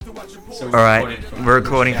All right, we're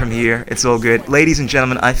recording from here. It's all good. Ladies and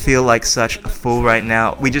gentlemen, I feel like such a fool right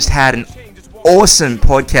now. We just had an awesome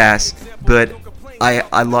podcast, but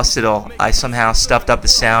I lost it all. I somehow stuffed up the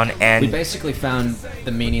sound, and we basically found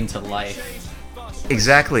the meaning to life.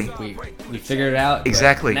 Exactly. We figured it out.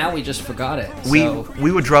 Exactly. Now we just forgot it.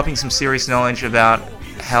 We were dropping some serious knowledge about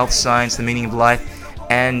health, science, the meaning of life,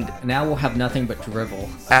 and now we'll have nothing but drivel.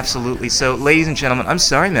 Absolutely. So, ladies and gentlemen, I'm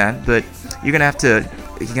sorry, man, but you're gonna have to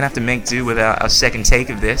make do with our second take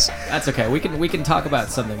of this. That's okay. We can talk about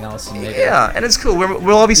something else. And maybe and it's cool.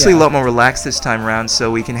 We're obviously a lot more relaxed this time around,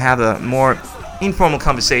 so we can have a more informal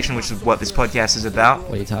conversation, which is what this podcast is about.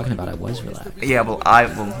 What are you talking about? I was relaxed. Yeah, well,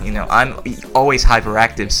 I'm always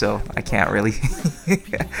hyperactive, so I can't really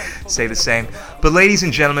say the same. But ladies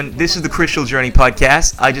and gentlemen, this is the Crystal Journey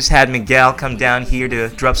podcast. I just had Miguel come down here to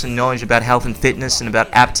drop some knowledge about health and fitness and about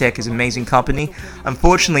Aptech, his amazing company.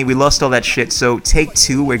 Unfortunately, we lost all that shit, so take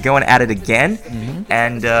two. We're going at it again,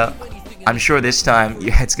 and I'm sure this time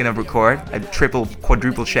it's gonna record. I triple,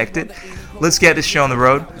 quadruple checked it. Let's get this show on the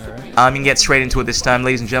road. You can get straight into it this time,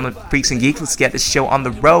 ladies and gentlemen, freaks and geeks. Let's get this show on the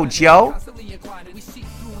road, yo.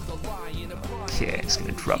 Okay, just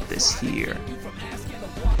gonna drop this here.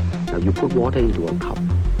 Now you put water into a cup.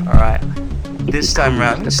 All right. This time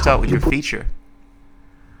around, I'm gonna start with your feature.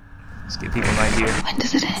 Let's give people an idea. When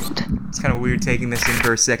does it end? It's kind of weird taking this in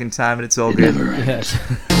for a second time, but it's all good. Yes.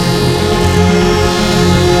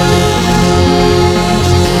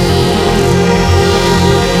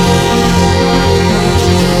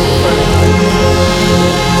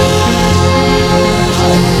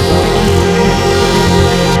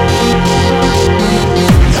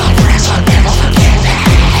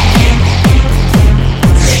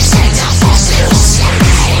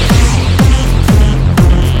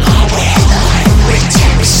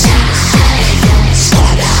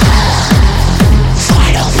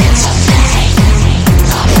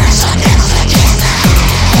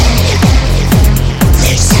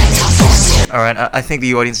 Alright, I think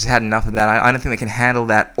the audience has had enough of that. I don't think they can handle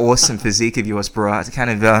that awesome physique of yours, bro. It's kind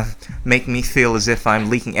of making me feel as if I'm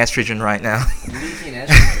leaking estrogen right now. Leaking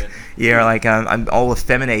estrogen? Yeah, like I'm all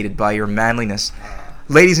effeminated by your manliness.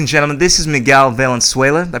 Ladies and gentlemen, this is Miguel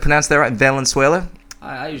Valenzuela. Did I pronounce that right? Valenzuela?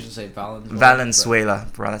 I usually say Valenzuela. Valenzuela,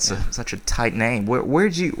 bro. That's such a tight name. Where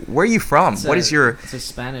are you from? It's a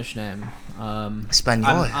Spanish name.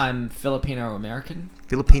 Espanol. I'm Filipino American.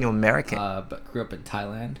 Filipino American. But grew up in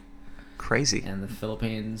Thailand. Crazy. And the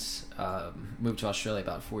Philippines, moved to Australia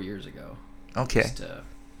about 4 years ago. Okay. Just to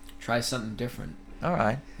try something different. All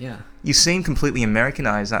right. Yeah. You seem completely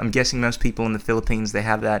Americanized. I'm guessing most people in the Philippines, they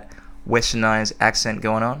have that westernized accent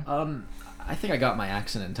going on. I think I got my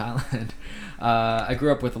accent in Thailand. I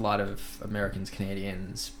grew up with a lot of Americans,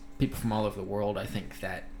 Canadians, people from all over the world. I think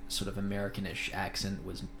that sort of Americanish accent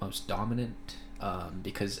was most dominant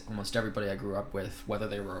because almost everybody I grew up with, whether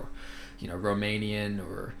they were, Romanian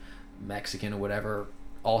or Mexican or whatever,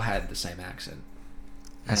 all had the same accent.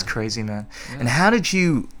 That's crazy, man. Yeah. And how did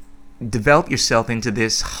you develop yourself into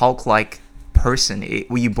this Hulk-like person?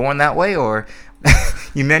 Were you born that way, or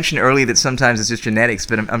you mentioned earlier that sometimes it's just genetics,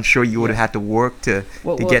 but I'm sure you would have had to work to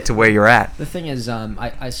get to where you're at. The thing is,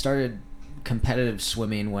 I started competitive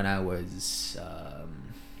swimming when I was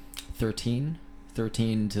 13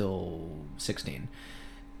 till 16.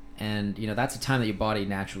 And, that's a time that your body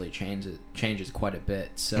naturally changes quite a bit.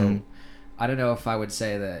 So I don't know if I would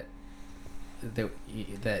say that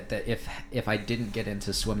if I didn't get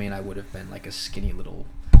into swimming, I would have been like a skinny little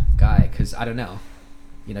guy, because I don't know.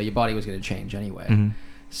 Your body was going to change anyway. Mm-hmm.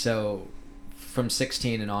 So from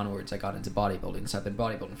 16 and onwards, I got into bodybuilding. So I've been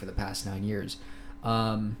bodybuilding for the past 9 years.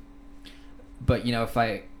 But,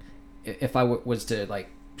 if I was to like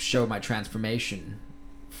show my transformation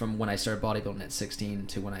from when I started bodybuilding at 16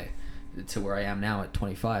 to where I am now at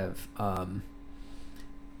 25,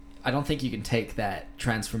 I don't think you can take that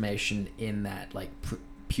transformation in that like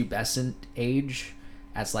pubescent age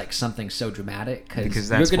as like something so dramatic, because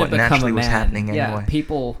that's you're what naturally was happening anyway. Yeah,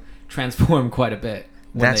 people transform quite a bit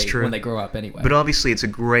when they grow up anyway. But obviously it's a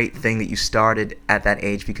great thing that you started at that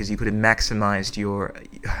age, because you could have maximized your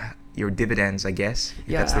dividends, I guess,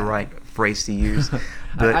 if that's the right phrase to use.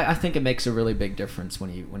 But I think it makes a really big difference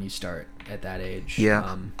when you start at that age.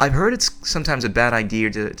 Yeah. I've heard it's sometimes a bad idea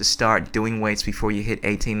to start doing weights before you hit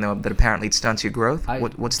 18, though, but apparently it stunts your growth.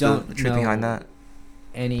 What's the truth behind that?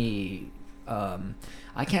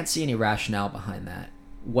 I can't see any rationale behind that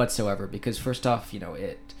whatsoever, because first off,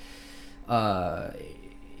 it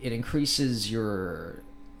increases your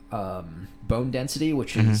bone density,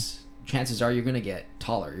 which is chances are you're going to get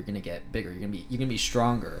taller, you're going to get bigger, you're going to be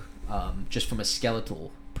stronger, just from a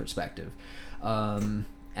skeletal perspective.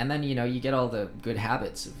 And then, you get all the good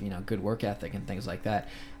habits of, good work ethic and things like that.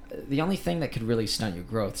 The only thing that could really stunt your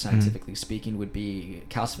growth, scientifically speaking, would be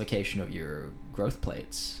calcification of your growth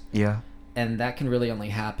plates. Yeah. And that can really only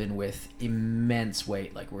happen with immense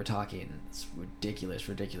weight. Like, we're talking, it's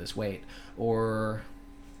ridiculous weight. Or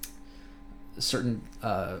certain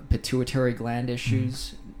pituitary gland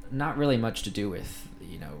issues. Not really much to do with,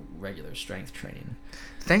 regular strength training.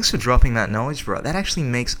 Thanks for dropping that knowledge, bro. That actually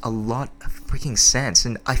makes a lot of freaking sense.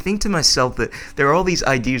 And I think to myself that there are all these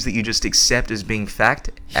ideas that you just accept as being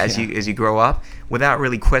fact as you grow up without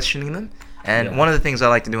really questioning them. And one of the things I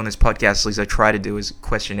like to do on this podcast, at least I try to do, is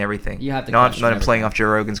question everything. You have to question not I'm playing off Joe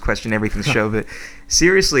Rogan's question everything show, but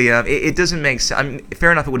seriously, it doesn't make sense. I mean,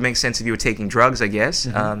 fair enough, it would make sense if you were taking drugs, I guess.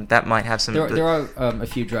 That might have some... There are a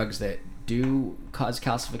few drugs that do cause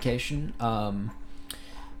calcification.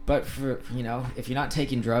 But for, if you're not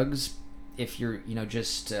taking drugs, if you're,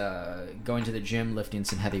 just going to the gym, lifting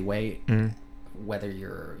some heavy weight, whether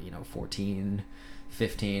you're, 14,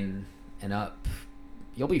 15 and up,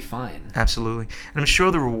 you'll be fine. Absolutely. And I'm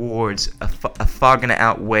sure the rewards are far going to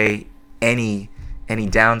outweigh any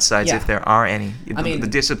downsides, if there are any. The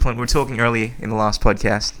discipline, we were talking earlier in the last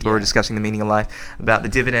podcast, we were discussing the meaning of life, about the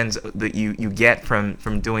dividends that you get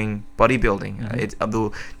from doing bodybuilding. It's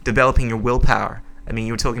developing your willpower. I mean,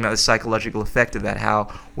 you were talking about the psychological effect of that,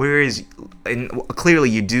 clearly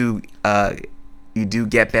you do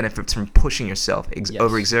get benefits from pushing yourself,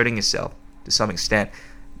 overexerting yourself to some extent,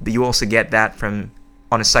 but you also get that from,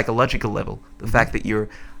 on a psychological level, the fact that you're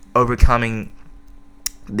overcoming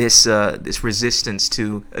this resistance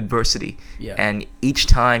to adversity, and each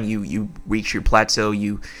time you reach your plateau,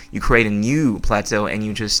 you create a new plateau, and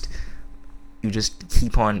you just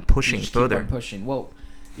keep on pushing further. Keep on pushing. Well,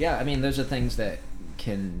 yeah, I mean, those are things that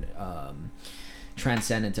can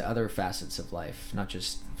transcend into other facets of life, not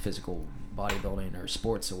just physical bodybuilding or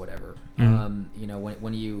sports or whatever.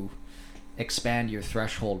 When you expand your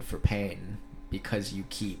threshold for pain because you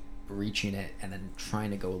keep reaching it and then trying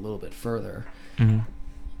to go a little bit further,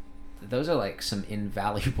 those are like some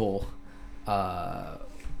invaluable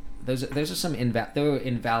those are some there are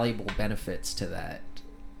invaluable benefits to that.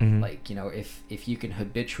 Like, if you can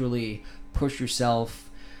habitually push yourself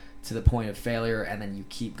to the point of failure, and then you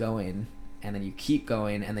keep going, and then you keep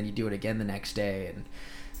going, and then you do it again the next day, and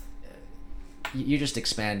you just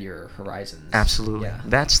expand your horizons. Absolutely. Yeah.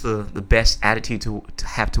 That's the best attitude to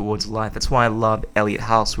have towards life. That's why I love Elliot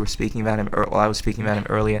House. I was speaking about him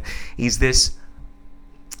earlier. He's this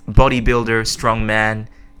bodybuilder, strong man,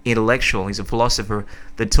 intellectual. He's a philosopher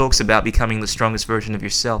that talks about becoming the strongest version of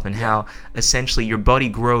yourself, and how essentially your body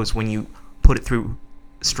grows when you put it through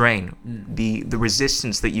strain. The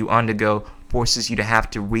resistance that you undergo forces you to have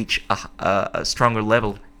to reach a stronger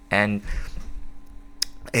level, and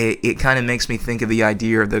it kind of makes me think of the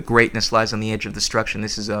idea of the greatness lies on the edge of destruction.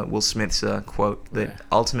 This is Will Smith's quote, that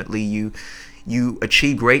ultimately you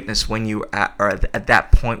achieve greatness when you are at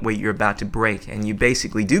that point where you're about to break, and you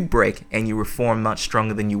basically do break, and you reform much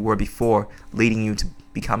stronger than you were before, leading you to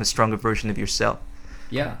become a stronger version of yourself.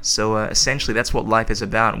 Yeah. So essentially, that's what life is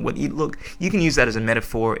about. And you can use that as a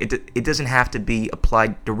metaphor. It doesn't have to be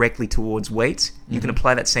applied directly towards weights. You can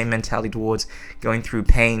apply that same mentality towards going through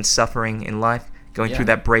pain, suffering in life, going through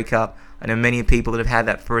that breakup. I know many people that have had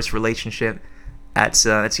that first relationship. That's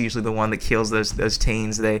usually the one that kills those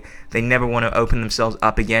teens. They never want to open themselves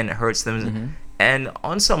up again. It hurts them. And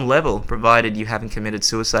on some level, provided you haven't committed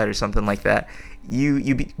suicide or something like that,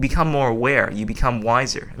 you become more aware. You become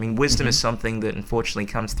wiser. I mean, wisdom is something that unfortunately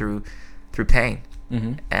comes through pain.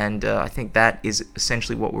 And I think that is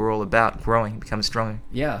essentially what we're all about: growing, becoming stronger.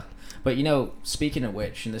 Yeah, but speaking of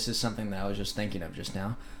which, and this is something that I was just thinking of just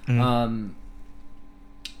now,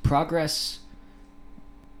 progress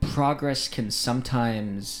can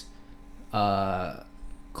sometimes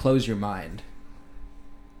close your mind.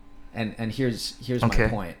 And here's my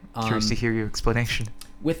point. Curious to hear your explanation.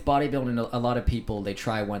 With bodybuilding, a lot of people, they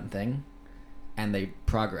try one thing and they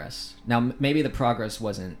progress. Now, maybe the progress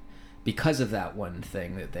wasn't because of that one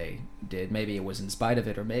thing that they did. Maybe it was in spite of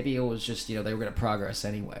it, or maybe it was just, they were going to progress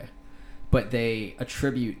anyway. But they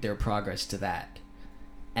attribute their progress to that.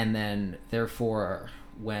 And then, therefore,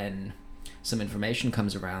 when some information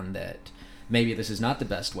comes around that maybe this is not the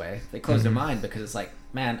best way, they close their mind, because it's like,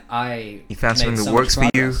 man, you found something that works for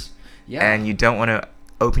you, and you don't want to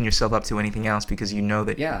open yourself up to anything else because you know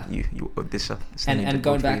that you this and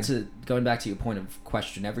going back to your point of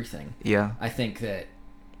question everything. Yeah, I think that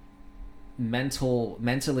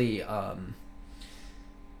mentally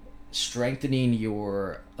strengthening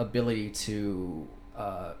your ability to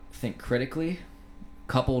think critically,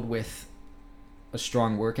 coupled with a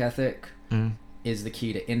strong work ethic, is the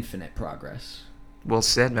key to infinite progress. Well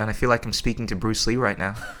said, man. I feel like I'm speaking to Bruce Lee right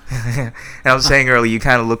now. And I was saying earlier, you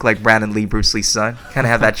kind of look like Brandon Lee, Bruce Lee's son. Kind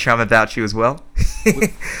of have that charm about you as well.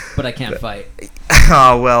 But I can't fight.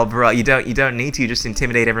 Oh well, bro, you don't need to. You just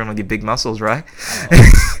intimidate everyone with your big muscles, right?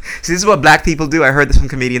 Oh. See, this is what black people do. I heard some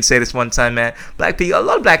comedian say this one time, man. A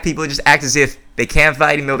lot of black people just act as if they can't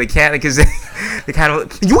fight, even though they can't, because they kind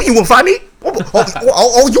of you want to fight me? You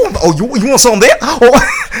want something there?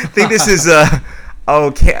 I think this is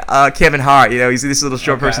Kevin Hart. You know, he's this little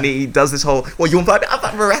short person. He does this whole you want to fight me? I'll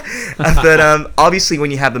fight for right. But obviously,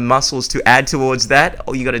 when you have the muscles to add towards that,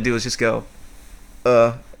 all you got to do is just go,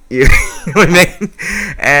 you know what I mean?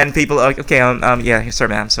 And people are like, okay, yeah, sorry,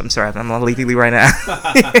 man, I'm sorry, I'm on legally right now.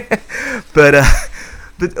 But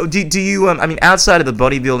do you, I mean, outside of the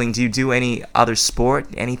bodybuilding, do you do any other sport?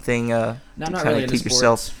 Anything No, I'm not really into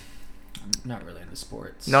sports. I'm not really into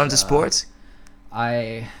sports. Not into sports?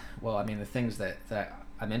 Well, I mean, the things that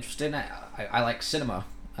I'm interested in, I like cinema.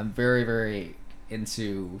 I'm very, very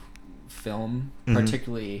into film,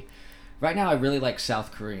 particularly... Right now, I really like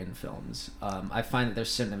South Korean films. I find that their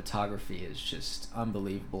cinematography is just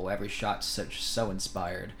unbelievable. Every shot's so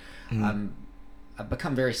inspired. I've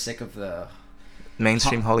become very sick of the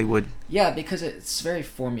mainstream Hollywood. Yeah, because it's very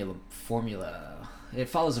formula. It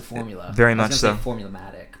follows a formula. Very much so.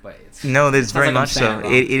 Formulamatic, but it's there's very like much so.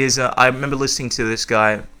 It is. I remember listening to this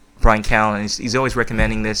guy, Brian Callen, and he's always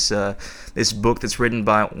recommending this this book that's written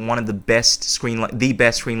by one of the best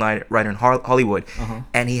screenwriter in Hollywood,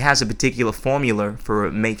 and he has a particular formula for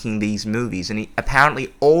making these movies. And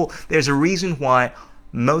there's a reason why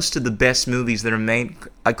most of the best movies that are made.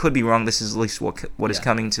 I could be wrong. This is at least what is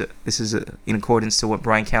coming to. This is in accordance to what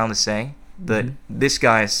Brian Callen is saying. That this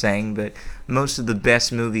guy is saying that most of the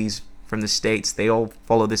best movies from the States, they all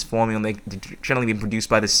follow this formula. And they generally been produced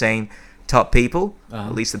by the same top people,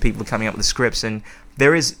 at least the people coming up with the scripts, and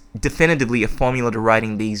there is definitively a formula to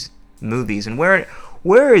writing these movies. And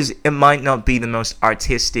whereas it might not be the most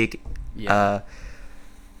artistic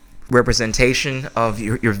representation of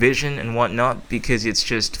your vision and whatnot, because it's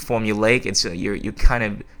just formulaic. It's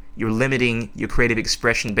you're limiting your creative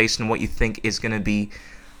expression based on what you think is going to be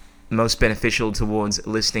most beneficial towards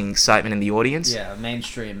eliciting excitement in the audience. Yeah,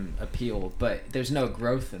 mainstream appeal, but there's no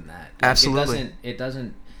growth in that. Absolutely, it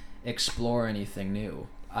doesn't explore anything new.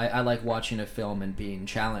 I like watching a film and being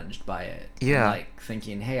challenged by it. Yeah. And like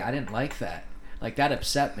thinking, hey, I didn't like that. Like that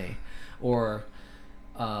upset me. Or,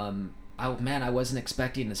 oh man, I wasn't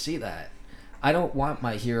expecting to see that. I don't want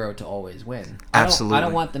my hero to always win. Absolutely. I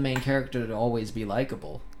don't want the main character to always be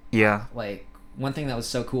likable. Yeah. Like, one thing that was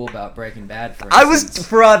so cool about Breaking Bad, for instance...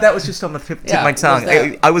 that was just on the tip of my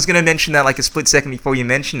tongue. I was going to mention that like a split second before you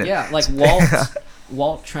mentioned it. Yeah, like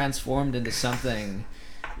Walt transformed into something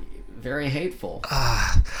very hateful.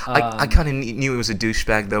 I kind of knew he was a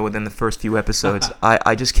douchebag though within the first few episodes.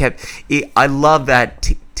 I just kept. I love that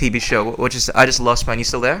TV show. I just lost mine. You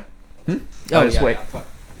still there? Wait.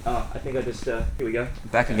 I think I just. Here we go.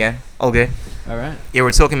 Back again. All good. All right. Yeah,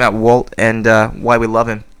 we're talking about Walt and why we love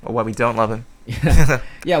him or why we don't love him.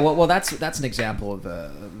 Yeah. Well, that's an example of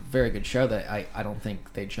a very good show that I don't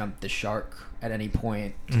think they jumped the shark at any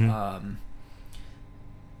point.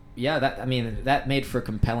 Yeah, that made for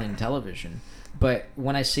compelling television. But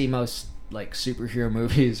when I see most like superhero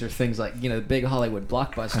movies or things like, you know, big Hollywood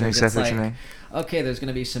blockbusters, it's like, okay, there's going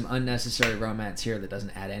to be some unnecessary romance here that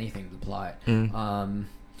doesn't add anything to the plot.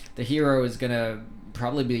 The hero is going to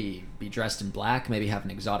probably be dressed in black, maybe have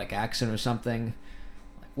an exotic accent or something.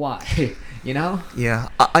 Why? You know? Yeah,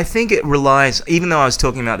 I think it relies, even though I was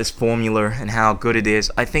talking about this formula and how good it is,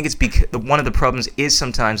 I think it's because one of the problems is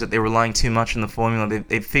sometimes that they're relying too much on the formula.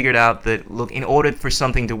 They've figured out that, look, in order for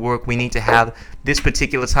something to work, we need to have this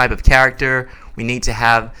particular type of character, we need to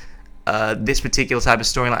have this particular type of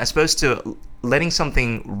storyline, as opposed to letting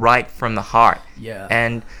something right from the heart. Yeah.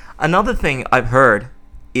 And another thing I've heard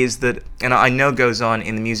is that, and I know goes on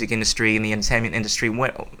in the music industry, in the entertainment industry,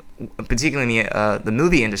 particularly in the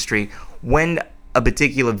movie industry, when a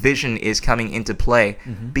particular vision is coming into play,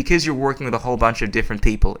 because you're working with a whole bunch of different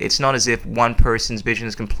people, it's not as if one person's vision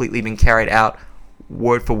has completely been carried out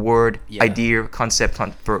word for word, idea, concept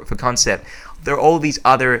for concept. There are all these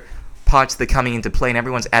other parts that are coming into play, and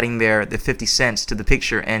everyone's adding their 50 cents to the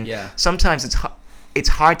picture, and sometimes it's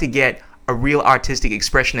hard to get a real artistic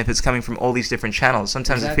expression if it's coming from all these different channels.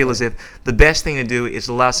 Sometimes I feel as if the best thing to do is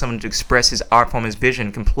allow someone to express his art form, his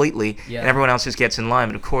vision completely, and everyone else just gets in line.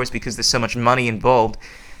 But of course, because there's so much money involved,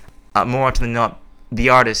 more often than not, the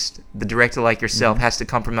artist, the director like yourself, has to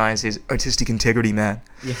compromise his artistic integrity, man.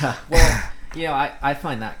 Yeah, well, you know, I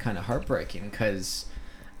find that kind of heartbreaking, because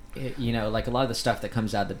You know, like a lot of the stuff that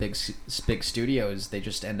comes out of the big studios, they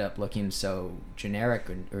just end up looking so generic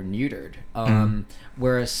or neutered.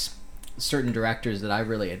 Whereas certain directors that I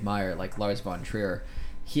really admire, like Lars von Trier,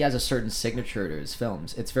 he has a certain signature to his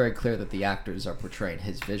films. It's very clear that the actors are portraying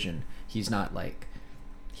his vision. He's not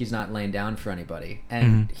laying down for anybody,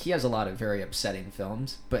 and he has a lot of very upsetting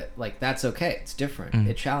films, but like that's okay. It's different.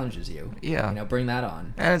 It challenges you. Yeah, you know, bring that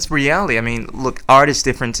on. And it's reality. I mean, look, art is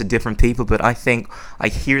different to different people, but I think I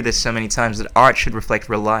hear this so many times that art should reflect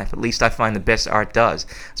real life. At least I find the best art does,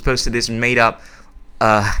 as opposed to this made up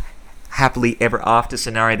happily ever after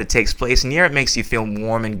scenario that takes place. And yeah, it makes you feel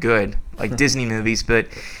warm and good, like Disney movies, but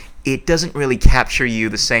it doesn't really capture you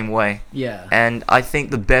the same way. Yeah. And I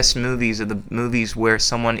think the best movies are the movies where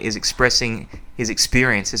someone is expressing his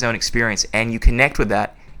experience, his own experience, and you connect with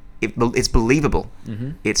that. It's believable.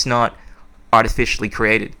 It's not artificially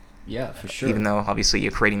created. Yeah, for sure. Even though obviously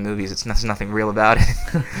you're creating movies, there's nothing real about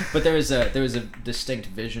it. But there was a distinct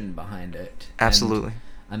vision behind it. Absolutely.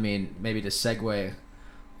 And, I mean, maybe to segue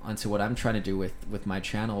onto what I'm trying to do with my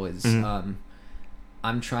channel is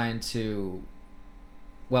I'm trying to.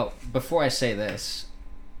 Well, before I say this,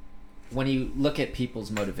 when you look at people's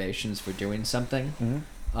motivations for doing something,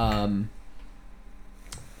 I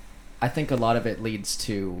think a lot of it leads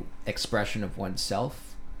to expression of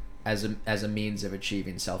oneself as a means of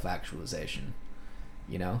achieving self-actualization.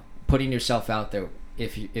 You know, putting yourself out there.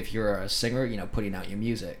 If you're a singer, you know, putting out your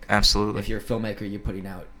music. Absolutely. If you're a filmmaker, you're putting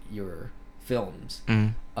out your films.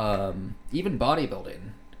 Even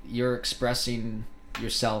bodybuilding, you're expressing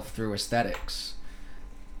yourself through aesthetics.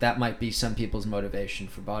 That might be some people's motivation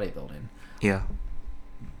for bodybuilding. Yeah.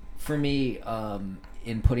 For me,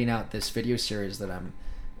 in putting out this video series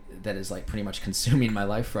that is like pretty much consuming my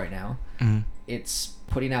life right now, it's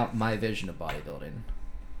putting out my vision of bodybuilding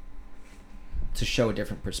to show a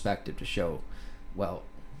different perspective, to show, well,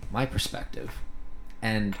 my perspective.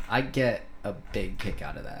 And I get a big kick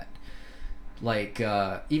out of that. Like,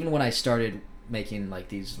 even when I started making like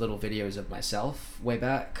these little videos of myself way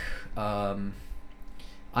back,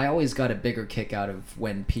 I always got a bigger kick out of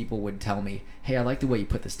when people would tell me, "Hey, I like the way you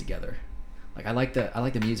put this together. Like, I like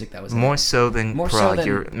the music that was more so than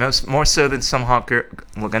some hot girl.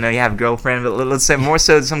 Look, I know you have a girlfriend, but let's say more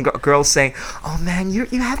so than some girls saying, "Oh man, you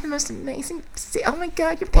have the most amazing. Oh my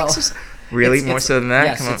God, your pictures." Really, more so than that?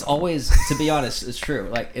 Yes, it's always. To be honest, it's true.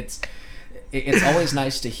 Like it's always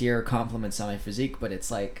nice to hear compliments on my physique, but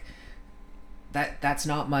it's like that's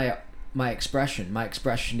not my expression. My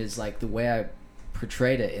expression is like the way I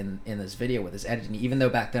portrayed it in this video with this editing, even though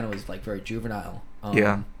back then it was like very juvenile.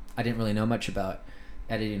 I didn't really know much about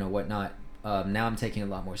editing or whatnot. Now I'm taking it a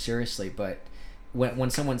lot more seriously, but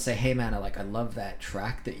when someone say, "Hey man, I love that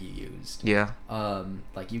track that you used,"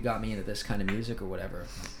 like you got me into this kind of music or whatever,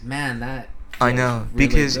 man, that I know, really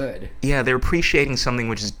because good. Yeah, they're appreciating something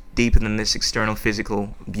which is deeper than this external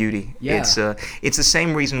physical beauty. Yeah. It's the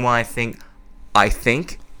same reason why I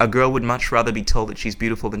think a girl would much rather be told that she's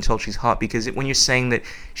beautiful than told she's hot, because when you're saying that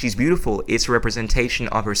she's beautiful, it's a representation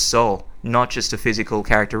of her soul, not just the physical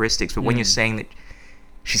characteristics. But when you're saying that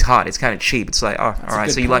she's hot, it's kind of cheap. It's like, oh, all right,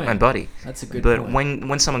 so you like my body. That's a good point. But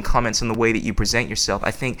when someone comments on the way that you present yourself, I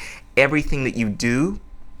think everything that you do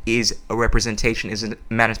is a representation, is a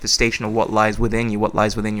manifestation of what lies within you, what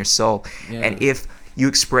lies within your soul. Yeah. And if you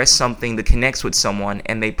express something that connects with someone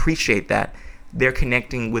and they appreciate that, they're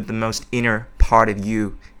connecting with the most inner part of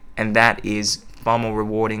you. And that is far more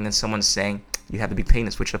rewarding than someone saying, "You have a big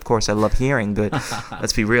penis," which of course I love hearing, but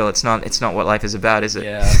let's be real, it's not what life is about, is it?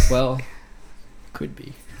 Yeah, well, could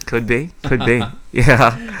be.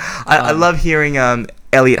 Yeah. I love hearing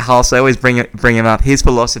Elliot Hulse. I always bring him up, his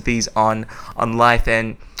philosophies on life,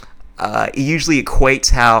 and he usually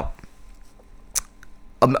equates how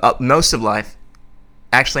most of life.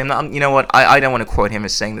 Actually, I'm not. You know what? I don't want to quote him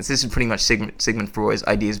as saying this. This is pretty much Sigmund Freud's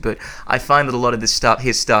ideas, but I find that a lot of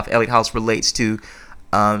his stuff, Elliot Hulse relates to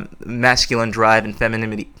masculine drive and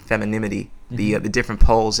femininity, the different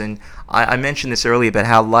poles. And I mentioned this earlier about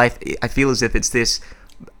how life, I feel as if it's this.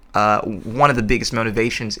 One of the biggest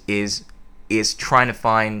motivations is trying to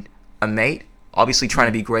find a mate. Obviously, trying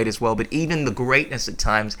to be great as well, but even the greatness at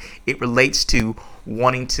times, it relates to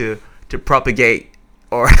wanting to propagate.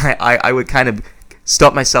 Or I would kind of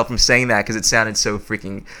stop myself from saying that because it sounded so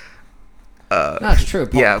freaking. No, it's true.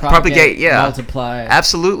 Propagate. Yeah, multiply.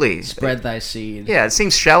 Absolutely. Spread thy seed. Yeah, it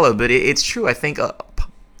seems shallow, but it's true. I think a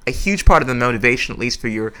huge part of the motivation, at least for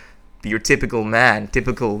your typical man,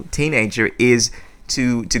 typical teenager, is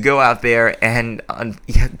to go out there and,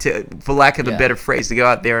 for lack of a better phrase, to go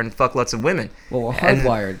out there and fuck lots of women. Well, we're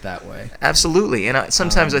hardwired that way. Absolutely, and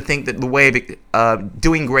sometimes I think that the way of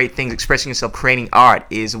doing great things, expressing yourself, creating art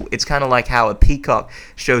it's kind of like how a peacock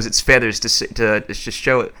shows its feathers to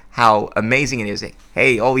show how amazing it is.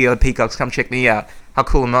 Hey, all the other peacocks, come check me out. How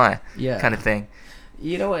cool am I? Yeah. Kind of thing.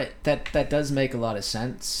 You know what? That does make a lot of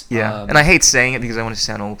sense. Yeah, and I hate saying it because I want to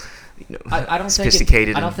sound all, I don't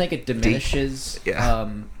sophisticated. I don't think it diminishes Yeah.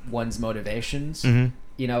 One's motivations. Mm-hmm.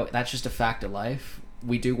 You know, that's just a fact of life.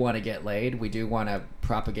 We do want to get laid. We do want to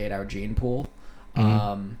propagate our gene pool.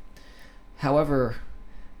 Mm-hmm. However,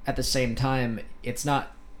 at the same time, it's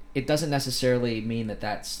not. It doesn't necessarily mean that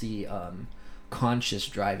that's the conscious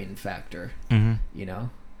driving factor. Mm-hmm. You know,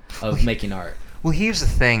 of making art. Well, here's the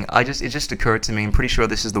thing. It just occurred to me. I'm pretty sure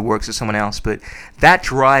this is the works of someone else, but that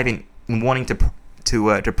drive in wanting to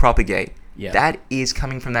propagate, that is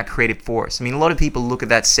coming from that creative force. I mean, a lot of people look at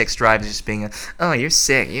that sex drive as just being oh, you're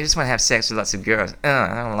sick. You just want to have sex with lots of girls. Oh,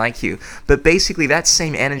 I don't like you. But basically, that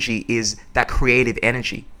same energy is that creative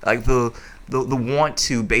energy, like the want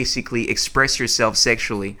to basically express yourself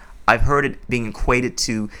sexually. I've heard it being equated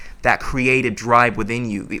to that creative drive within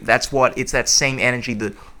you. It's that same energy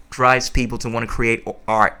that drives people to want to create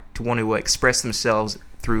art, to want to express themselves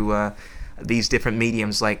through these different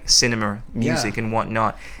mediums like cinema, music, and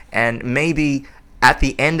whatnot. And maybe at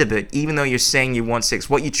the end of it, even though you're saying you want sex,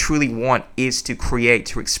 what you truly want is to create,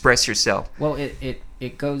 to express yourself. Well,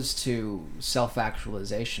 it goes to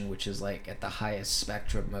self-actualization, which is like at the highest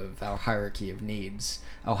spectrum of our hierarchy of needs,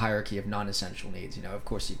 our hierarchy of non-essential needs. You know, of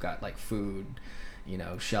course, you've got like food, you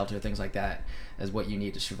know, shelter, things like that as what you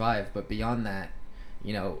need to survive. But beyond that,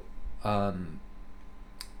 you know,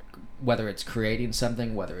 whether it's creating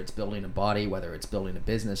something, whether it's building a body, whether it's building a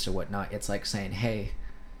business or whatnot, it's like saying, hey,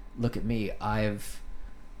 look at me. I'm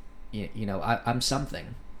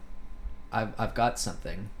something. I've got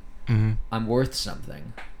something. Mm-hmm. I'm worth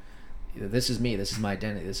something. This is me. This is my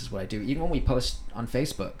identity. This is what I do. Even when we post on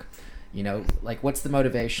Facebook, you know, like what's the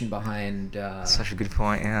motivation behind such a good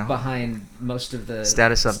point, yeah, behind most of the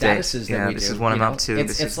status updates that we do. This is what I'm up to.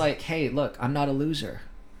 It's like, hey, look, I'm not a loser.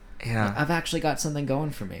 Yeah, I've actually got something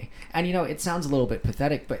going for me. And you know, it sounds a little bit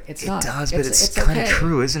pathetic, but it's not. It does, but it's kind of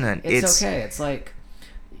true, isn't it? It's okay. It's like,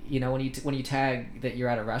 you know, when you tag that you're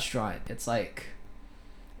at a restaurant, it's like,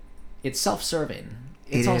 it's self-serving.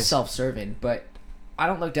 It's all self-serving, but I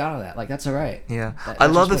don't look down on that. Like, that's all right. Yeah, that's I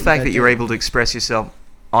love the just fact that you're able to express yourself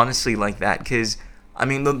honestly like that, because I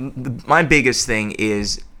mean, my biggest thing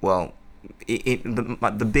is, well,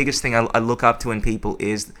 the biggest thing I look up to in people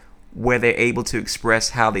is where they're able to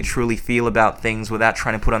express how they truly feel about things without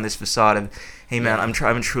trying to put on this facade of, hey man,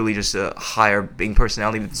 I'm truly just a higher being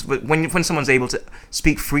personality. But when someone's able to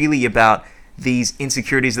speak freely about these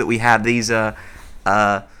insecurities that we have, these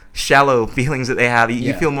shallow feelings that they have,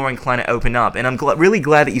 you feel more inclined to open up. And I'm really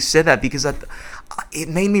glad that you said that, because it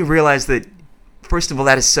made me realize that, first of all,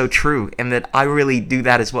 that is so true, and that I really do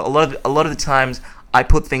that as well. A lot of the times I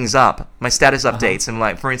put things up, my status updates, and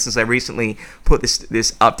like, for instance, I recently put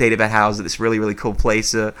this update about how I was at this really, really cool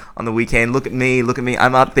place on the weekend. Look at me,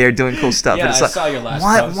 I'm up there doing cool stuff. Yeah, and it's I like, saw your last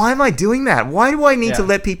post. Why am I doing that? Why do I need to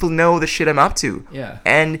let people know the shit I'm up to? Yeah.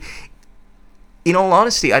 And in all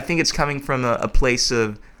honesty, I think it's coming from a place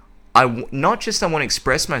of, not just I want to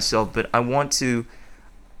express myself, but I want to,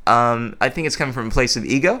 I think it's coming from a place of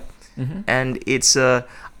ego. Mm-hmm. And it's, I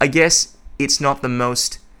guess it's not the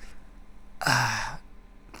most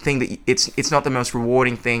thing that it's not the most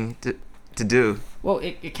rewarding thing to do. Well,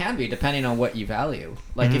 it can be, depending on what you value.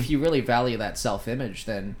 Like, if you really value that self-image,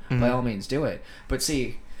 then by all means do it. But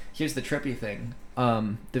see, here's the trippy thing.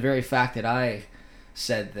 The very fact that I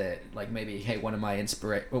said that, like, maybe, hey, one of my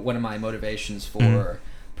motivations for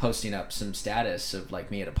posting up some status of like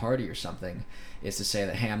me at a party or something is to say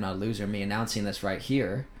that, hey, I'm not a loser. Me announcing this right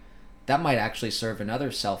here, that might actually serve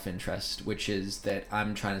another self-interest, which is that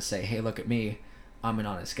I'm trying to say, hey, look at me. I'm an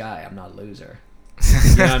honest guy. I'm not a loser.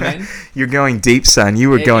 You know what I mean? You're going deep, son. You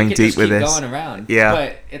were going deep with this. Going around. Yeah.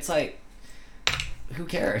 But it's like, who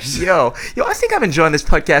cares? Yo, I think I'm enjoying this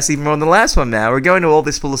podcast even more than the last one now. We're going to all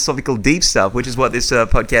this philosophical deep stuff, which is what this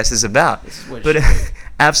podcast is about. This is what but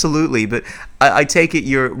absolutely. But I take it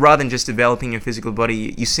you're, rather than just developing your physical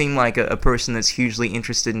body, you seem like a person that's hugely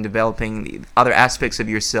interested in developing the other aspects of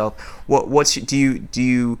yourself.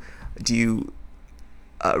 Do you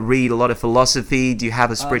read a lot of philosophy? Do you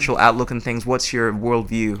have a spiritual outlook on things? What's your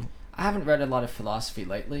worldview? I haven't read a lot of philosophy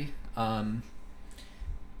lately. I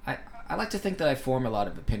like to think that I form a lot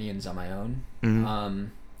of opinions on my own. Mm-hmm.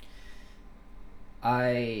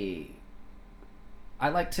 I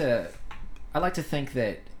like to think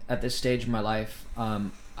that at this stage of my life,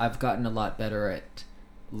 I've gotten a lot better at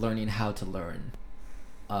learning how to learn.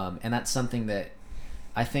 And that's something that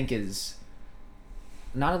I think is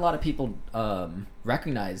not a lot of people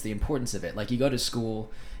recognize the importance of it. Like, you go to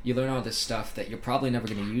school, you learn all this stuff that you're probably never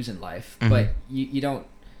going to use in life, but you don't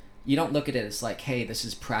look at it as like, hey, this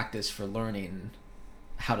is practice for learning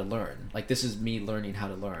how to learn. Like, this is me learning how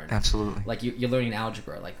to learn. Absolutely. Like, you're learning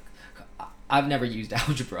algebra. Like, I've never used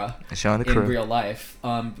algebra in real life.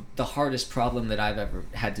 The hardest problem that I've ever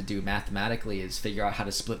had to do mathematically is figure out how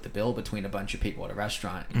to split the bill between a bunch of people at a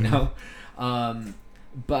restaurant, you know?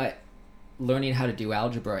 But learning how to do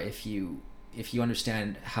algebra, if you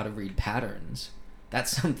understand how to read patterns,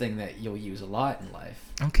 that's something that you'll use a lot in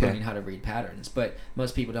life. Okay. Learning how to read patterns. But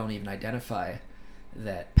most people don't even identify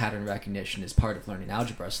that pattern recognition is part of learning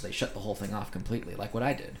algebra, so they shut the whole thing off completely, like what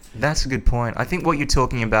I did. That's a good point. I think what you're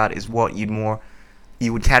talking about is what you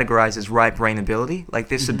would categorize as right brain ability, like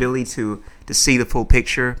this ability to see the full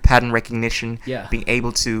picture, pattern recognition, being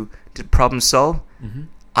able to problem solve.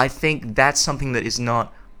 I think that's something that is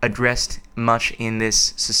not addressed much in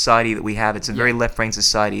this society that we have. It's a very left brain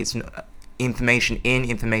society. It's information in,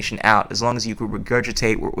 information out. As long as you could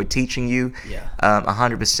regurgitate what we're teaching you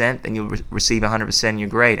 100%, then you'll receive 100% in your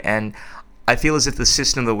grade. And I feel as if the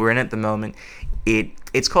system that we're in at the moment,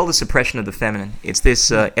 it's called the suppression of the feminine. It's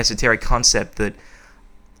this esoteric concept that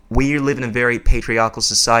we live in a very patriarchal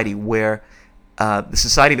society where the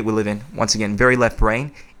society that we live in, once again, very left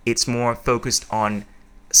brain, it's more focused on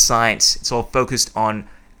science. It's all focused on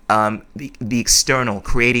the external,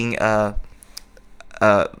 creating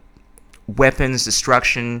weapons,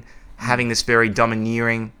 destruction, having this very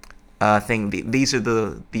domineering thing. These are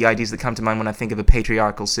the ideas that come to mind when I think of a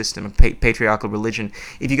patriarchal system, a patriarchal religion.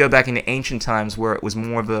 If you go back into ancient times where it was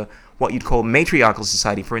more of what you'd call matriarchal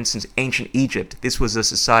society, for instance, ancient Egypt, this was a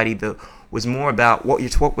society that was more about what you're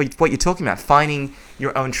talking about, finding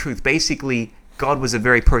your own truth. Basically, God was a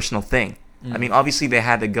very personal thing. I mean, obviously they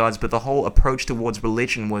had the gods, but the whole approach towards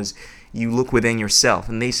religion was you look within yourself,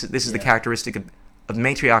 and this is the characteristic of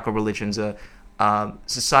matriarchal religions,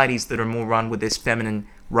 societies that are more run with this feminine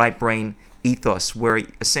right brain ethos, where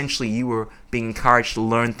essentially you were being encouraged to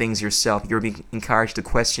learn things yourself. You're being encouraged to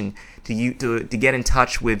question, to get in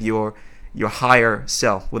touch with your higher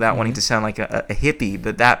self, without wanting to sound like a hippie,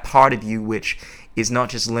 but that part of you which is not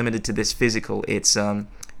just limited to this physical. It's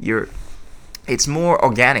more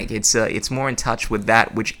organic. It's more in touch with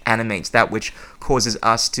that which animates, that which causes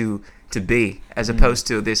us to be, as opposed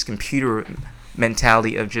to this computer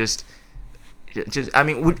mentality of just I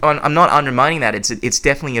mean, I'm not undermining that. It's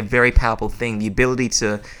definitely a very powerful thing. The ability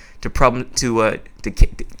to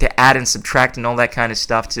add and subtract and all that kind of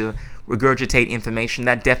stuff, to regurgitate information,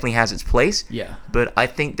 that definitely has its place. Yeah. But I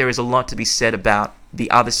think there is a lot to be said about the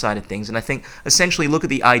other side of things, and I think essentially look at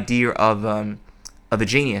the idea of a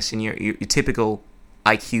genius in your typical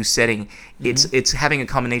IQ setting. It's having a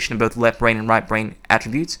combination of both left brain and right brain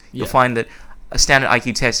attributes. You'll find that a standard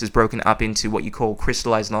IQ test is broken up into what you call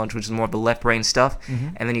crystallized knowledge, which is more of the left brain stuff,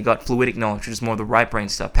 and then you got fluidic knowledge, which is more of the right brain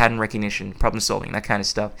stuff, pattern recognition, problem solving, that kind of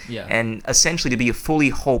stuff. Yeah. And essentially, to be a fully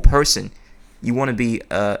whole person, you want to be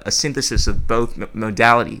a synthesis of both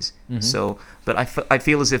modalities. So, but I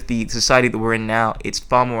feel as if the society that we're in now, it's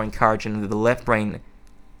far more encouraging the left brain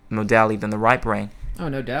modality than the right brain. Oh,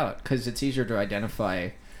 no doubt, because it's easier to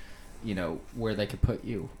identify, where they could put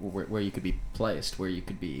you, where you could be placed, where you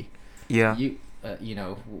could be. Yeah. Where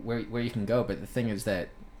you can go. But the thing is that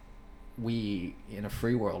we, in a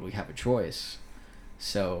free world, we have a choice.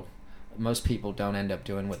 So most people don't end up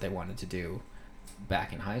doing what they wanted to do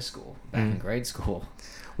back in high school, in grade school.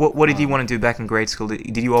 What did you want to do back in grade school?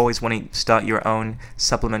 Did you always want to start your own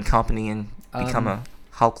supplement company and become a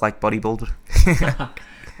Hulk-like bodybuilder?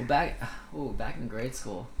 Well, back in grade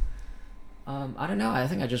school, I don't know. I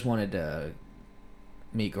think I just wanted to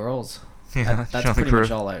meet girls. Yeah, that's pretty much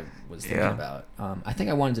all I was thinking about. I think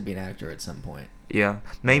I wanted to be an actor at some point. Yeah,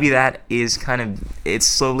 maybe that is it's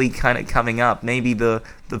slowly kind of coming up. Maybe the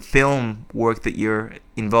film work that you're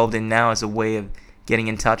involved in now is a way of getting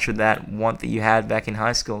in touch with that want that you had back in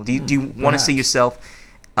high school. Do you want to see yourself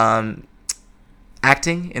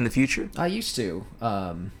acting in the future? I used to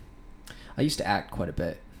act quite a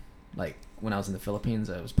bit. Like, when I was in the Philippines,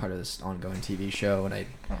 I was part of this ongoing TV show, and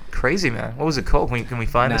crazy, man. What was it called? Can we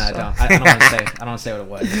find this? I don't want to say. I don't want to say what it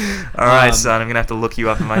was. All right, son. I'm gonna have to look you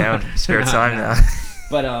up in my own spare time now.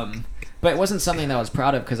 But it wasn't something that I was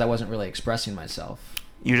proud of because I wasn't really expressing myself.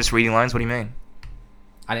 You were just reading lines. What do you mean?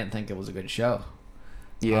 I didn't think it was a good show.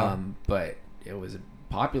 Yeah. But it was a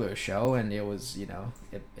popular show, and it was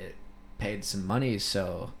it paid some money,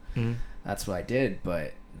 so that's what I did.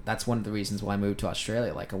 But that's one of the reasons why I moved to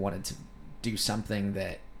Australia. Like, I wanted to do something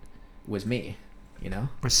that was me, you know?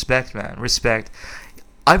 Respect, man. Respect.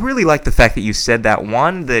 I really like the fact that you said that.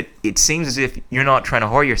 One, that it seems as if you're not trying to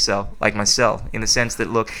whore yourself, like myself, in the sense that,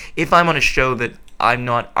 look, if I'm on a show that I'm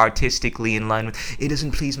not artistically in line with, it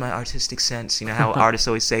doesn't please my artistic sense. You know how artists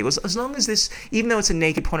always say, well, as long as this, even though it's a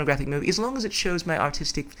naked pornographic movie, as long as it shows my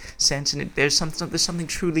artistic sense and there's something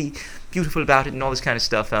truly beautiful about it and all this kind of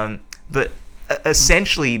stuff. But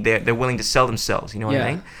essentially, they're willing to sell themselves. You know what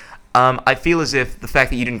I mean? I feel as if the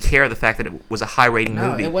fact that you didn't care, the fact that it was a high-rating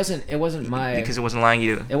movie. No, it wasn't my... Because it wasn't allowing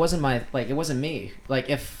you to... It wasn't my... Like, it wasn't me.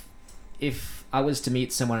 Like, if I was to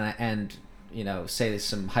meet someone and, you know, say there's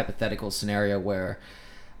some hypothetical scenario where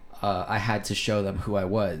I had to show them who I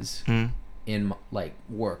was in, like,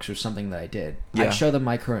 works or something that I did, I'd show them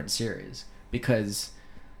my current series. Because,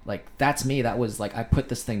 like, that's me. That was, like, I put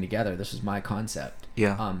this thing together. This was my concept.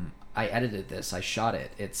 Yeah. I edited this. I shot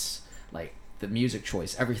it. It's, like... the music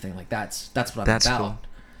choice, everything, like that's what I'm about.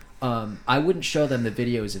 Cool. I wouldn't show them the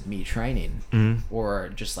videos of me training or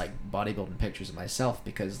just like bodybuilding pictures of myself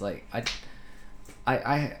because like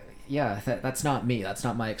that's not me. That's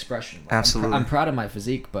not my expression. Like, Absolutely. I'm proud of my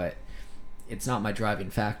physique, but it's not my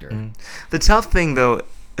driving factor. The tough thing though,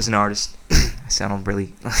 as an artist, I sound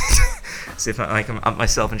really as if I'm up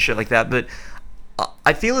myself and shit like that, but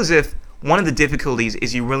I feel as if one of the difficulties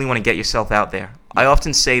is you really want to get yourself out there. I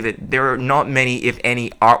often say that there are not many, if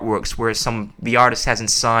any, artworks where the artist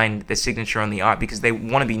hasn't signed their signature on the art because they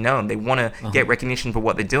want to be known. They want to get recognition for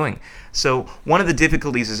what they're doing. So one of the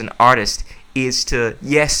difficulties as an artist is to,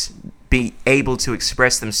 yes, be able to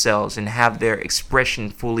express themselves and have their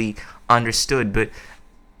expression fully understood, but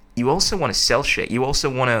you also want to sell shit. You also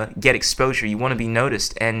want to get exposure. You want to be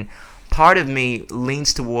noticed. And part of me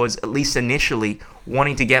leans towards, at least initially,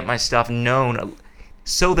 wanting to get my stuff known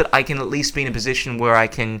so that I can at least be in a position where I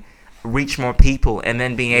can reach more people and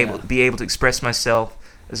then be able to express myself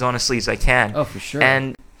as honestly as I can. Oh, for sure.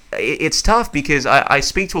 And it's tough because I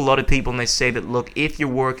speak to a lot of people and they say that, look, if your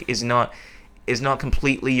work is not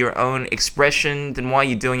completely your own expression, then why are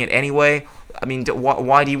you doing it anyway? I mean,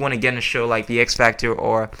 why do you want to get in a show like The X Factor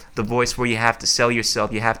or The Voice where you have to sell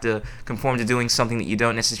yourself? You have to conform to doing something that you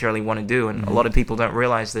don't necessarily want to do. And a lot of people don't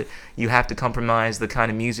realize that you have to compromise the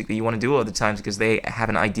kind of music that you want to do all the times because they have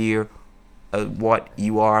an idea of what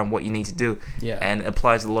you are and what you need to do. Yeah. And it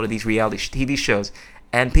applies to a lot of these reality TV shows.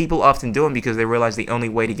 And people often do them because they realize the only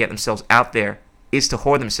way to get themselves out there is to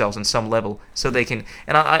whore themselves on some level so they can...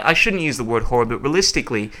 And I shouldn't use the word whore, but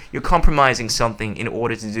realistically, you're compromising something in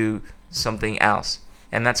order to do something else.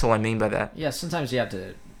 And that's all I mean by that. Yeah, sometimes you have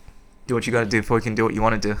to... Do what you got to do before you can do what you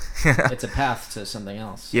want to do. It's a path to something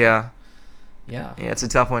else. Yeah. Yeah. Yeah, it's a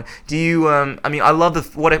tough one. Do you... I mean, I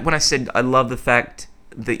love when I said I love the fact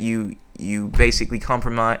that you basically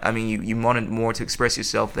compromise... I mean, you wanted more to express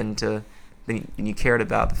yourself than you cared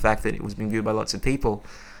about the fact that it was being viewed by lots of people.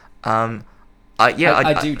 I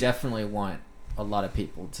do definitely want a lot of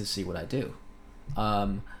people to see what I do.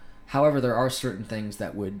 However, there are certain things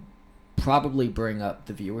that would probably bring up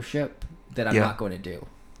the viewership that I'm not going to do.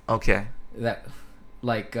 Okay. That,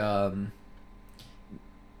 like,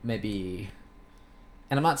 maybe...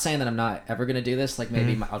 And I'm not saying that I'm not ever going to do this. Like,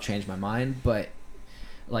 maybe I'll change my mind. But,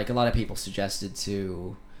 like, a lot of people suggested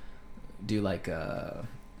to do, like a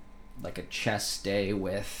chess day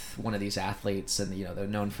with one of these athletes, and you know they're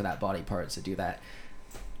known for that body parts to do that.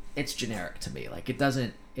 It's generic to me. Like it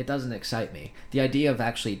doesn't excite me. The idea of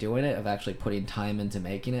actually doing it, of actually putting time into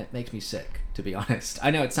making it, makes me sick, to be honest.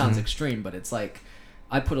 I know it sounds extreme, but it's like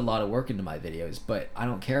I put a lot of work into my videos, but I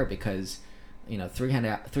don't care because, you know,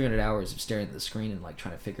 300 hours of staring at the screen and like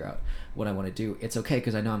trying to figure out what I want to do. It's okay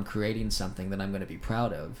because I know I'm creating something that I'm going to be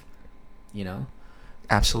proud of, you know.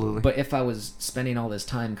 Absolutely. But if I was spending all this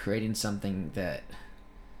time creating something that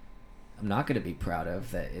I'm not going to be proud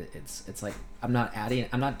of, that it's like I'm not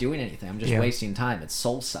doing anything. I'm just wasting time. It's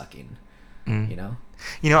soul sucking. You know.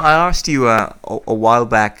 You know, I asked you a while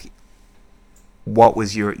back what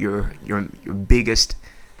was your biggest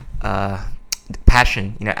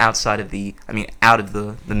passion, you know, out of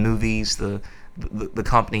the movies, the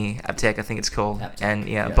company Aptech, I think it's called, Aptech, and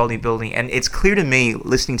bodybuilding. And it's clear to me,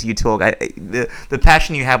 listening to you talk, the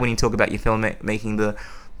passion you have when you talk about your filmmaking,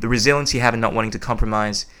 the resilience you have in not wanting to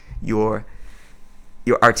compromise your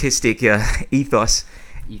artistic ethos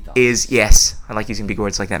is, yes, I like using big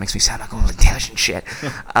words like that. It makes me sound like all intelligent shit.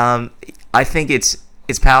 I think it's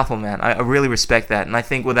powerful, man. I really respect that, and I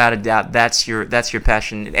think without a doubt that's your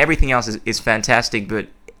passion. And everything else is fantastic, but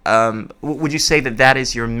would you say that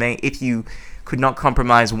is your main? If you could not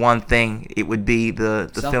compromise one thing, it would be the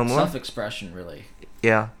film work? Self-expression, really.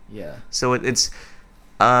 Yeah. Yeah. So it's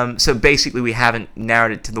So basically, we haven't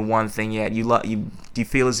narrowed it to the one thing yet. Do you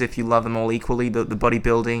feel as if you love them all equally? The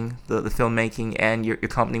bodybuilding, the filmmaking, and your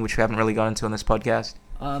company, which we haven't really got into on this podcast.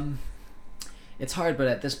 It's hard, but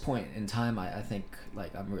at this point in time, I think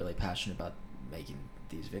like I'm really passionate about making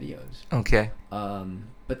these videos. Okay.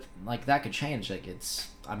 But like that could change. Like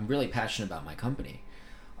I'm really passionate about my company.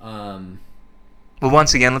 Well,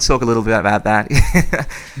 once again, let's talk a little bit about that.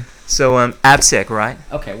 So, AbSec, right?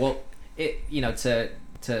 Okay. Well, to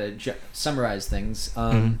summarize things,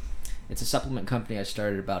 it's a supplement company I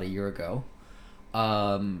started about a year ago.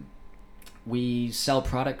 We sell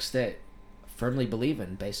products that firmly believe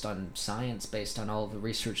in, based on science, based on all of the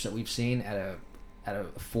research that we've seen at a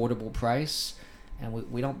affordable price, and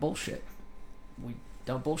we don't bullshit. We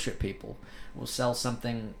don't bullshit people. We'll sell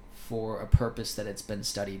something for a purpose that it's been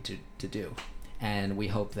studied to do, and we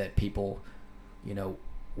hope that people,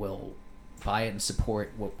 will buy it and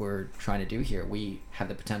support what we're trying to do here. We have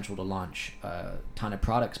the potential to launch a ton of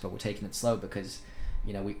products, but we're taking it slow because,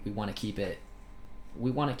 we want to keep it.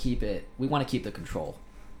 We want to keep the control.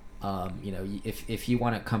 If you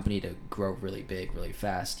want a company to grow really big, really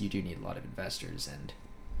fast, you do need a lot of investors, and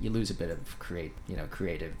you lose a bit of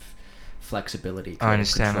creative flexibility. I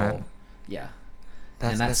understand control. that. Yeah,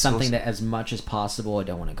 that's something awesome. That, as much as possible, I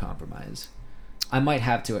don't want to compromise. I might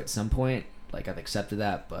have to at some point. Like, I've accepted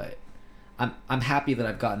that, but I'm happy that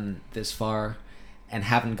I've gotten this far and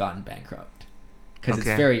haven't gotten bankrupt, because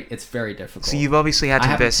it's very difficult. So you've obviously had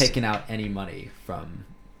to invest. I haven't taken out any money from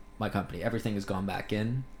my company. Everything has gone back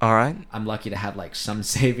in. All right. I'm lucky to have like some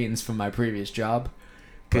savings from my previous job.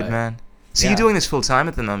 Good man. So you're doing this full time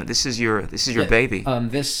at the moment. This is your baby.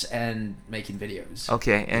 This and making videos.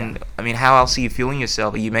 Okay, and I mean, how else are you fueling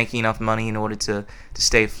yourself? Are you making enough money in order to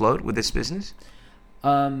stay afloat with this business?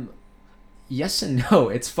 Yes and no.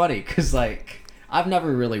 It's funny because like I've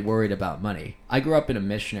never really worried about money. I grew up in a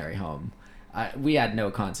missionary home. We had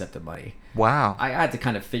no concept of money. Wow. I had to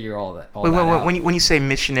kind of figure all that out. When you say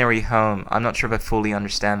missionary home, I'm not sure if I fully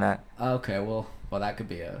understand that. Okay, well, that could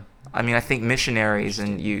be a... I mean, I think missionaries,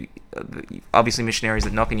 and you obviously missionaries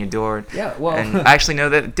that knock on your door. Yeah, well... And I actually know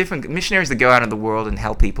that different missionaries that go out in the world and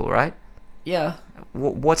help people, right? Yeah.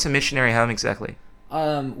 What's a missionary home exactly?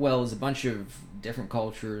 Well, it's a bunch of different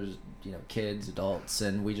cultures, kids, adults,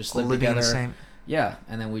 and we just live together. The same. Yeah,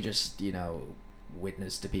 and then we just,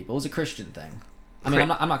 witness to people. It was a Christian thing. I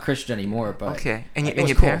mean, I'm not Christian anymore, but okay. And like,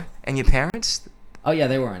 your parents? Oh yeah,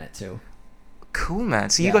 they were in it too. Cool, man.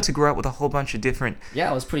 So you got to grow up with a whole bunch of different.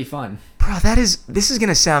 Yeah, it was pretty fun. Bro, this is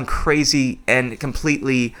gonna sound crazy and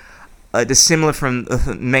completely dissimilar from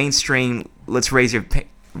the mainstream. Let's raise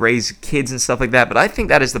kids and stuff like that. But I think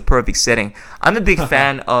that is the perfect setting. I'm a big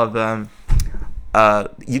fan of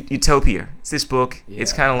Utopia. It's this book. Yeah.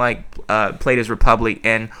 It's kind of like Plato's Republic,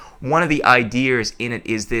 and one of the ideas in it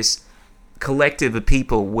is this collective of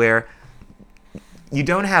people where you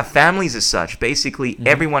don't have families as such. Basically,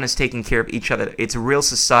 everyone is taking care of each other. It's a real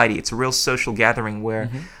society. It's a real social gathering where,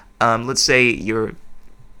 let's say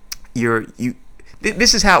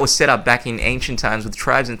this is how it was set up back in ancient times with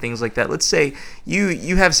tribes and things like that. Let's say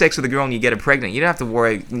you have sex with a girl and you get her pregnant. You don't have to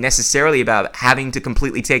worry necessarily about having to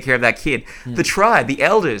completely take care of that kid. The tribe, the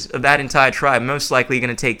elders of that entire tribe, most likely are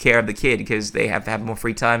going to take care of the kid because they have to have more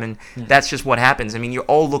free time, and that's just what happens. I mean, you're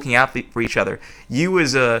all looking out for each other. You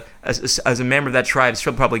as a member of that tribe is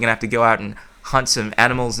still probably going to have to go out and hunt some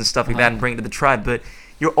animals and stuff like that and bring it to the tribe, but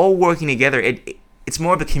you're all working together. It's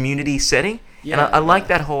more of a community setting, and I like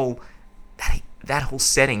that whole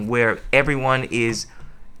setting where everyone is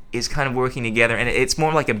kind of working together, and it's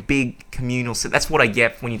more like a big communal set. That's what I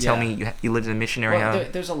get when you tell me you lived in a missionary home.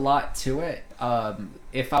 There's a lot to it.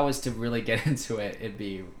 If I was to really get into it, it'd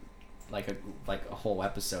be like a whole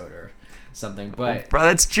episode or something. But bro,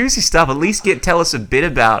 that's juicy stuff. At least tell us a bit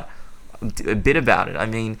about it. I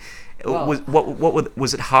mean,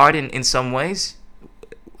 was it hard in some ways?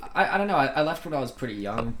 I don't know. I left when I was pretty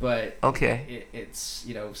young, but okay. It's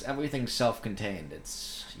everything's self-contained.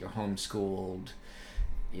 You're homeschooled.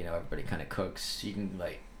 Everybody kind of cooks. You can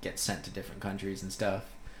like get sent to different countries and stuff.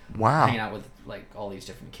 Wow. Hanging out with like all these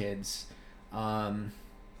different kids.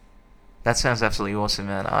 That sounds absolutely awesome,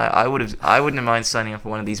 man. I wouldn't have mind signing up for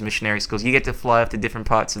one of these missionary schools. You get to fly off to different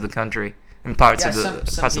parts of the country and parts of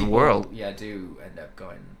the world. Yeah, do end up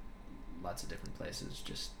going lots of different places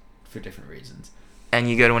just for different reasons. And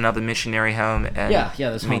you go to another missionary home and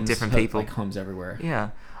there's meet different people. Like homes everywhere.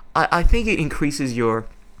 Yeah, I think it increases your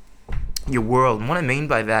world. And what I mean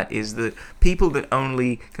by that is that people that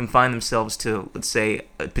only confine themselves to, let's say,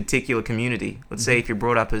 a particular community. Let's say if you're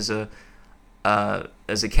brought up as a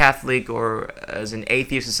Catholic or as an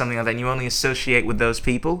atheist or something like that, and you only associate with those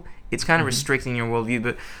people, it's kind of restricting your worldview.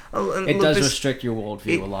 But It does restrict your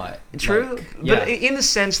worldview a lot. True, but in the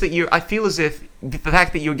sense that I feel as if the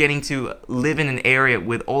fact that you're getting to live in an area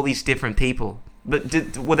with all these different people. But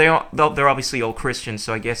they're obviously all Christians,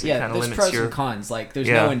 so I guess it kind of limits there's pros your... and cons. Like, there's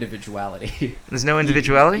no individuality. There's no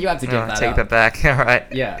individuality? You have to give that up. Take that back. All right.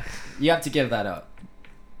 Yeah, you have to give that up.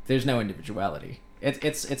 There's no individuality.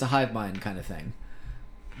 It's a hive mind kind of thing.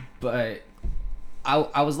 But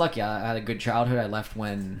I was lucky. I had a good childhood. I left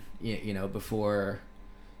when before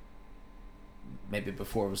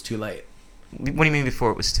it was too late. What do you mean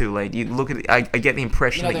before it was too late? You look at it, I get the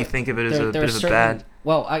impression that you think of it as a bit of a bad...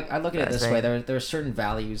 Well, I look at it this way. There are certain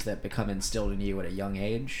values that become instilled in you at a young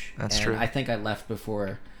age. That's true. I think I left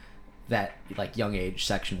before that young age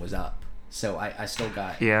section was up. So I still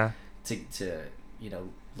got to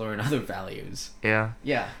learn other values. Yeah.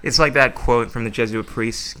 Yeah. It's like that quote from the Jesuit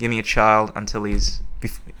priest, give me a child until he's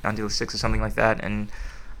 6 or something like that. And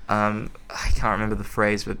I can't remember the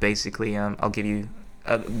phrase, but basically I'll give you...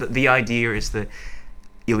 the idea is that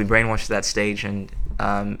you'll be brainwashed at that stage, and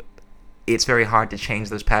it's very hard to change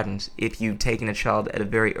those patterns. If you've taken a child at a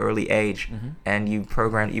very early age and you've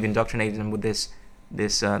indoctrinated them with this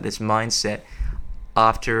mindset,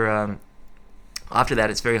 after that,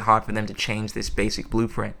 it's very hard for them to change this basic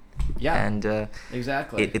blueprint. Yeah, and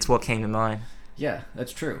exactly. It's what came to mind. Yeah,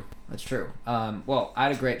 that's true. That's true. Well, I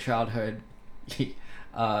had a great childhood.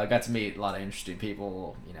 Got to meet a lot of interesting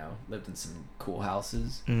people. Lived in some cool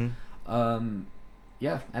houses. Yeah, and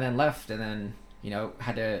then left, and then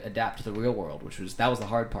had to adapt to the real world, that was the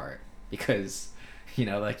hard part, because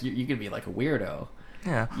you could be like a weirdo.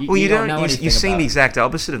 Yeah. You seem the exact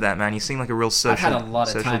opposite of that, man. You seem like a real social. I've had a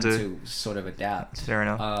lot of time to sort of adapt. Fair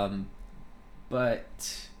enough.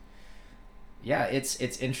 But yeah, it's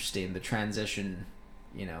interesting, the transition.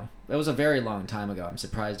 It was a very long time ago. I'm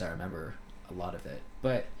surprised I remember a lot of it,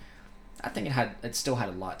 but I think it still had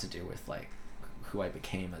a lot to do with who I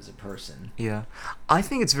became as a person. Yeah, I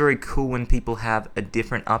think it's very cool when people have a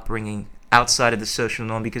different upbringing outside of the social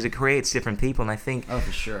norm, because it creates different people, and I think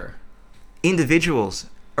for sure, individuals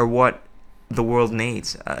are what the world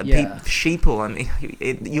needs. Sheeple. I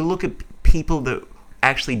mean, you look at people that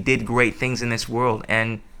actually did great things in this world,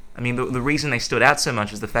 and I mean, the reason they stood out so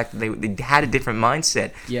much is the fact that they had a different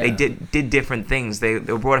mindset. Yeah. They did different things. They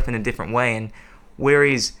were brought up in a different way. And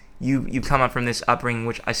whereas you come up from this upbringing,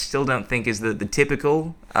 which I still don't think is the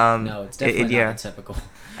typical. No, it's definitely not the typical.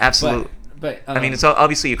 Absolutely. But I mean, it's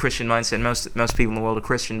obviously a Christian mindset. Most people in the world are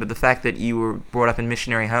Christian, but the fact that you were brought up in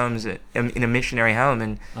missionary homes, in a missionary home,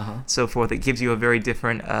 and so forth, it gives you a very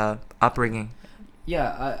different upbringing.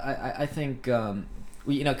 Yeah, I think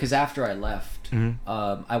because after I left,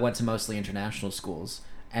 I went to mostly international schools,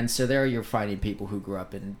 and so there you're finding people who grew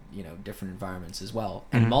up in different environments as well,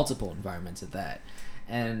 and multiple environments at that.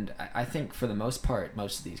 And I think for the most part,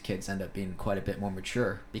 most of these kids end up being quite a bit more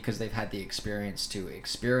mature, because they've had the experience to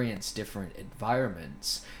experience different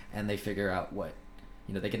environments, and they figure out what,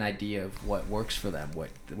 they get an idea of what works for them, what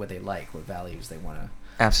they like, what values they want to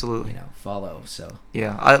absolutely follow. So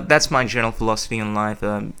yeah, that's my general philosophy in life.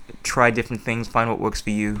 Try different things, find what works for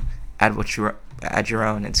you, add your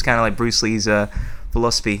own. It's kind of like Bruce Lee's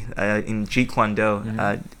philosophy in Jeet Kune Do.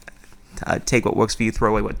 Take what works for you, throw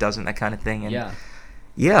away what doesn't, that kind of thing. And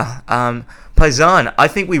Paisan, I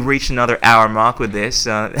think we've reached another hour mark with this.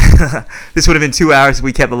 This would have been 2 hours if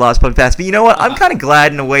we kept the last podcast. But you know what? I'm kind of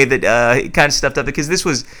glad in a way that it kind of stepped up,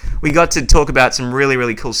 because we got to talk about some really,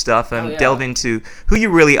 really cool stuff and delve into who you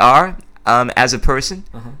really are as a person.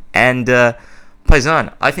 And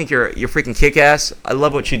Paisan, I think you're freaking kick-ass. I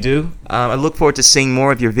love what you do. I look forward to seeing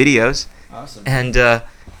more of your videos. Awesome. And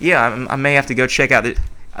I may have to go check out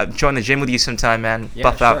join the gym with you sometime, man.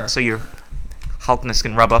 Buff out so your Hulkness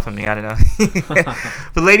can rub off on me. I don't know.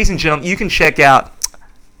 But ladies and gentlemen, you can check out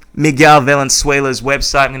Miguel Valenzuela's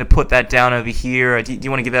website. I'm going to put that down over here. Do you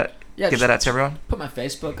want to give that out to everyone? Put my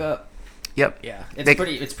Facebook up. Yep. Yeah,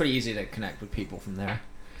 it's pretty easy to connect with people from there.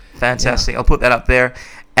 Fantastic. Yeah. I'll put that up there.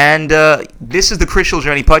 And this is the Christian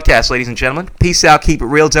Journey podcast, ladies and gentlemen. Peace out. Keep it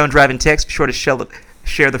real. Don't drive in text. Be sure to share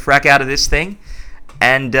the frack out of this thing.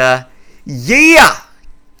 And yeah.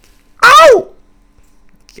 Ow.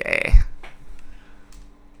 Okay.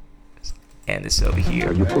 And this over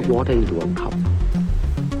here. You put water into a cup,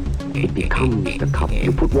 it becomes the cup.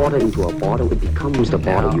 You put water into a bottle, it becomes the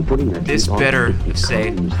bottle. You put in a this better say,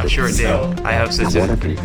 I'm sure it did. I hope so too.